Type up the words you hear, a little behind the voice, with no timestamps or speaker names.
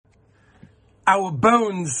Our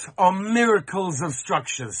bones are miracles of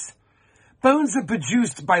structures. Bones are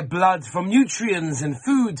produced by blood from nutrients and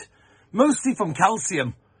food, mostly from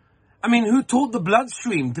calcium. Who taught the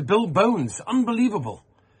bloodstream to build bones? Unbelievable.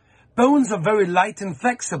 Bones are very light and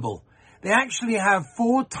flexible. They actually have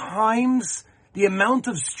 4 times the amount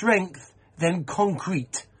of strength than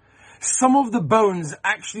concrete. Some of the bones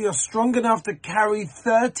actually are strong enough to carry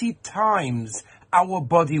 30 times our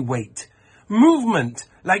body weight. Movement,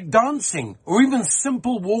 like dancing or even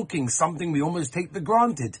simple walking, something we almost take for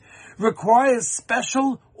granted, requires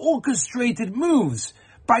special orchestrated moves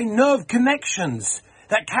by nerve connections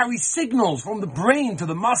that carry signals from the brain to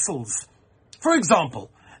the muscles. For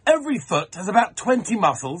example, every foot has about 20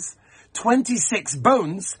 muscles, 26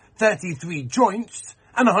 bones, 33 joints,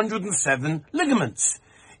 and 107 ligaments.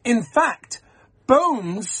 In fact,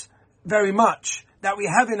 bones, very much, that we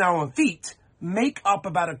have in our feet make up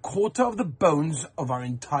about a quarter of the bones of our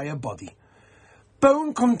entire body.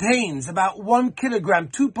 Bone contains about 1 kilogram,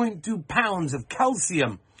 2.2 pounds of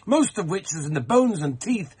calcium, most of which is in the bones and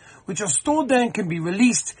teeth, which are stored there and can be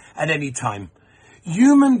released at any time.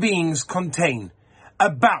 Human beings contain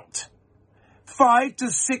about 5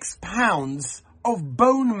 to 6 pounds of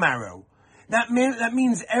bone marrow. That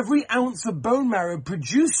means every ounce of bone marrow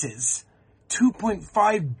produces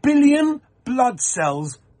 2.5 billion blood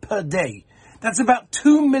cells per day. That's about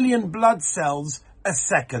 2 million blood cells a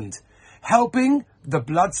second, helping the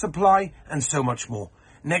blood supply and so much more.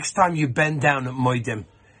 Next time you bend down at Moedim,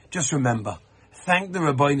 just remember, thank the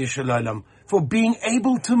Rabbeinu Shalom for being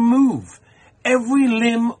able to move every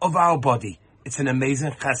limb of our body. It's an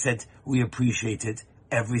amazing chesed. We appreciate it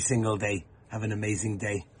every single day. Have an amazing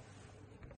day.